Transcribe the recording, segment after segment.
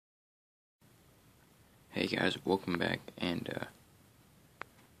Hey guys, welcome back, and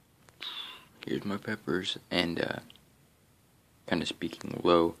here's my peppers, and kind of speaking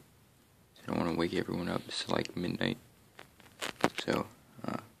low, I don't want to wake everyone up. It's like midnight, so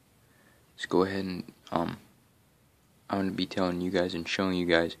let's go ahead and I'm going to be telling you guys and showing you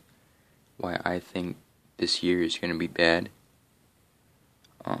guys why I think this year is going to be bad.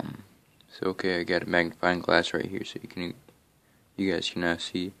 So okay, I got a magnifying glass right here, so you guys can now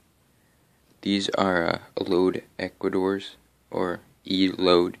see. These are Elode Ecuadors, or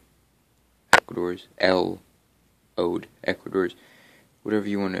Elode Ecuadors, Elode Ecuadors, whatever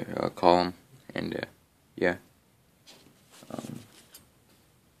you want to call them, and yeah.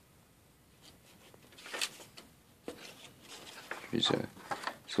 Here's a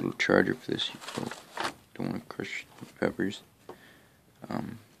little charger for this. You don't want to crush the peppers.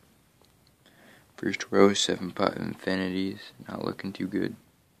 First row, 7-pot infinities, not looking too good.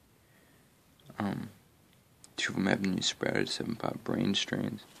 Two of them have new sprouted 7-pot brain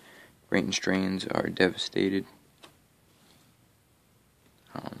strains. Brain strains are devastated.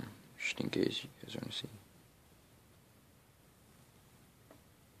 Just in case you guys want to see.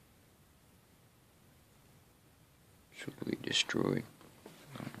 Totally destroyed.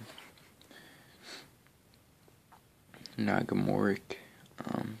 Nagamoric.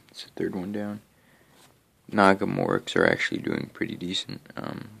 It's the third one down. Nagamorics are actually doing pretty decent.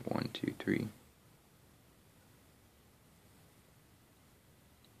 1, 2, 3.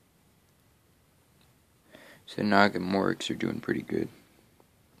 So Nagamorics are doing pretty good.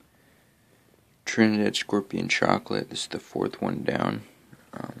 Trinidad Scorpion Chocolate. This is the fourth one down.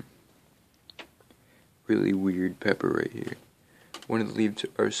 Really weird pepper right here. One of the leaves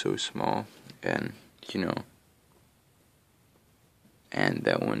are so small, and and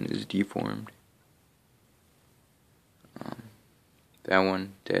that one is deformed. That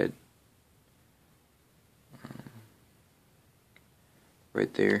one dead.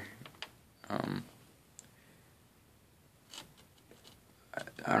 Right there.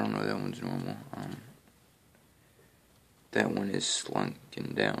 I don't know, that one's normal. That one is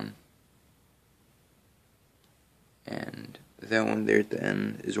slunken down. And that one there at the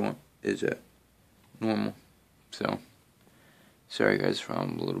end is normal. So, sorry guys if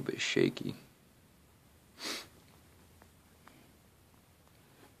I'm a little bit shaky.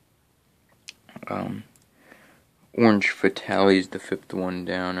 Orange Fatale is the fifth one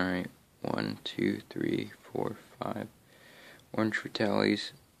down. Alright, 1, 2, 3, 4, 5. Orange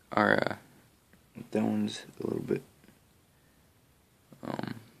Fatales are, that one's a little bit,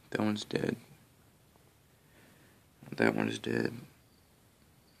 that one's dead. That one's dead.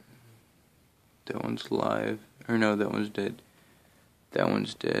 That one's alive. Or no, that one's dead. That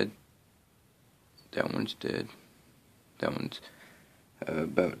one's dead. That one's dead. That one's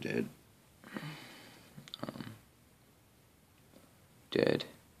about dead. Dead.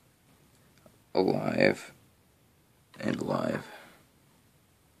 Alive. And alive.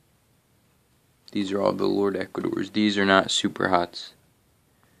 These are all the Lord Ecuadors. These are not super hots.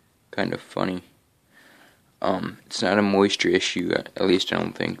 Kind of funny. It's not a moisture issue, at least I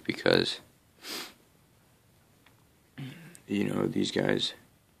don't think, because these guys,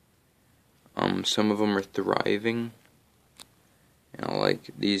 some of them are thriving, and I like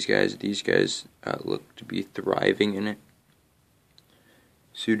these guys look to be thriving in it.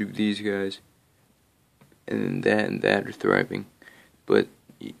 So do these guys, and that are thriving, but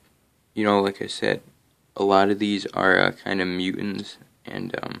like I said, a lot of these are kind of mutants,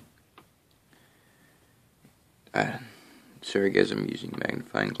 and sorry guys, I'm using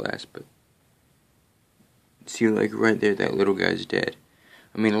magnifying glass, but see, like right there, that little guy's dead.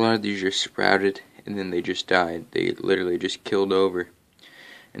 I mean, a lot of these are sprouted, and then they just died. They literally just killed over,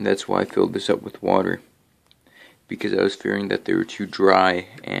 and that's why I filled this up with water, because I was fearing that they were too dry,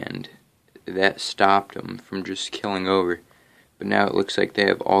 and that stopped them from just killing over. But now it looks like they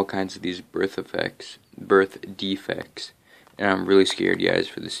have all kinds of these birth defects, and I'm really scared, guys,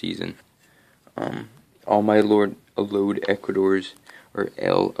 for the season. All my Elode Ecuadors, or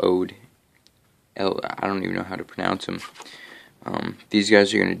Elode, I don't even know how to pronounce them. These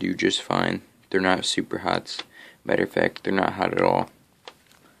guys are going to do just fine. They're not super hots. Matter of fact, they're not hot at all.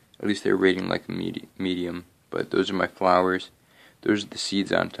 At least they're rating like a medium. But those are my flowers. Those are the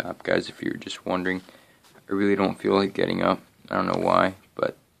seeds on top, guys, if you're just wondering. I really don't feel like getting up. I don't know why,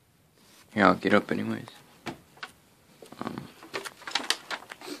 but here, I'll get up anyways.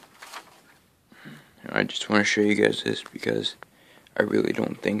 I just want to show you guys this because I really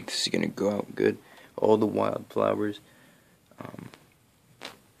don't think this is going to go out good. All the wildflowers.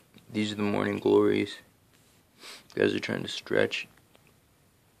 These are the morning glories. You guys are trying to stretch.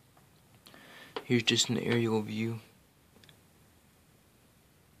 Here's just an aerial view.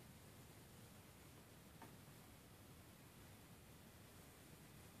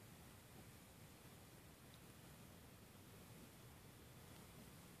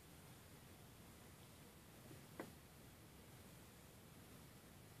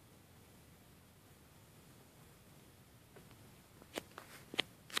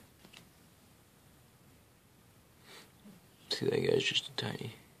 See, that guy's just a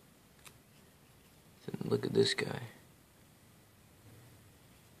tiny. Then look at this guy.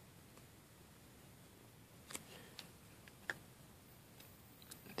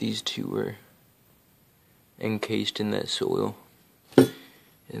 These two were encased in that soil,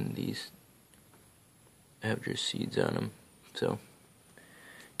 and these have just seeds on them. So,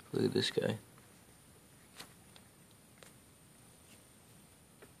 look at this guy.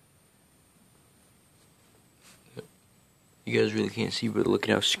 You guys really can't see, but look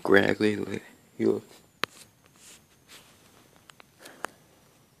at how scraggly he looks.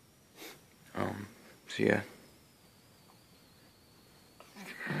 So yeah.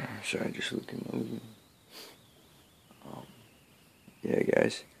 Sorry, just looking over. Yeah,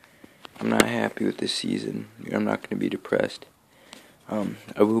 guys. I'm not happy with this season. I'm not going to be depressed. I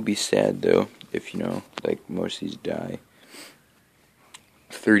will be sad, though, if, like, most of these die.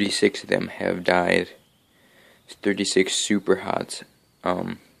 36 of them have died. 36 super hots.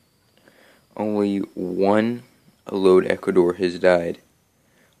 Only one Alode Ecuador has died.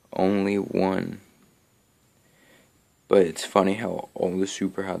 Only one. But it's funny how all the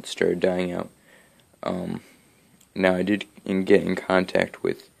super hots started dying out. Now I did get in contact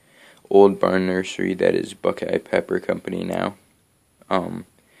with Old Barn Nursery, that is Buckeye Pepper Company now.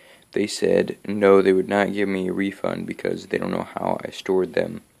 They said no, they would not give me a refund because they don't know how I stored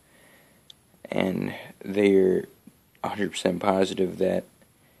them. And they're 100% positive that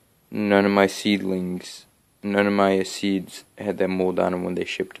none of my seeds had that mold on them when they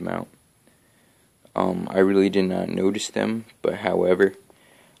shipped them out. I really did not notice them, but however,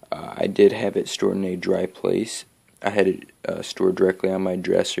 I did have it stored in a dry place. I had it stored directly on my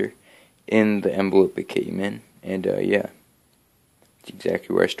dresser in the envelope it came in, and yeah, it's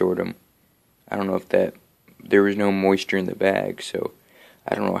exactly where I stored them. I don't know if there was no moisture in the bag, so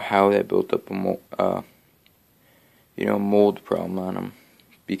I don't know how that built up a mold problem on them,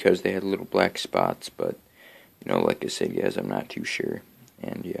 because they had little black spots, but, like I said, guys, I'm not too sure,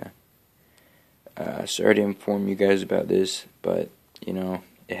 and yeah. Sorry to inform you guys about this, but,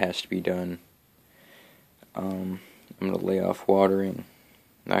 it has to be done. I'm going to lay off watering.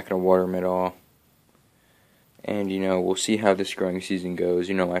 Not going to water them at all. And, we'll see how this growing season goes.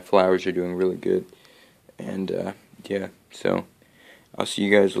 My flowers are doing really good. And, yeah, so I'll see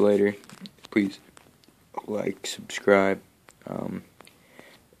you guys later. Please like, subscribe.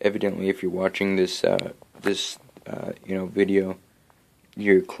 Evidently, if you're watching this video,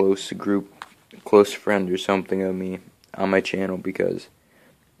 you're a close friend or something of me on my channel, because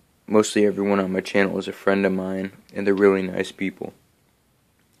mostly everyone on my channel is a friend of mine, and they're really nice people.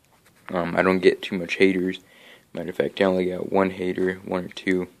 I don't get too much haters. Matter of fact, I only got one hater, one or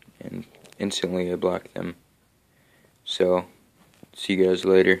two, and instantly I block them. So, see you guys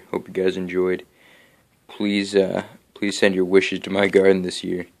later. Hope you guys enjoyed. Please send your wishes to my garden this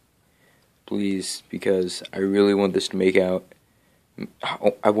year. Please, because I really want this to make out.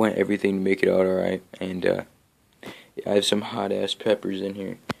 I want everything to make it out alright. And I have some hot-ass peppers in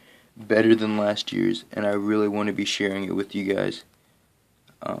here. Better than last year's, and I really want to be sharing it with you guys.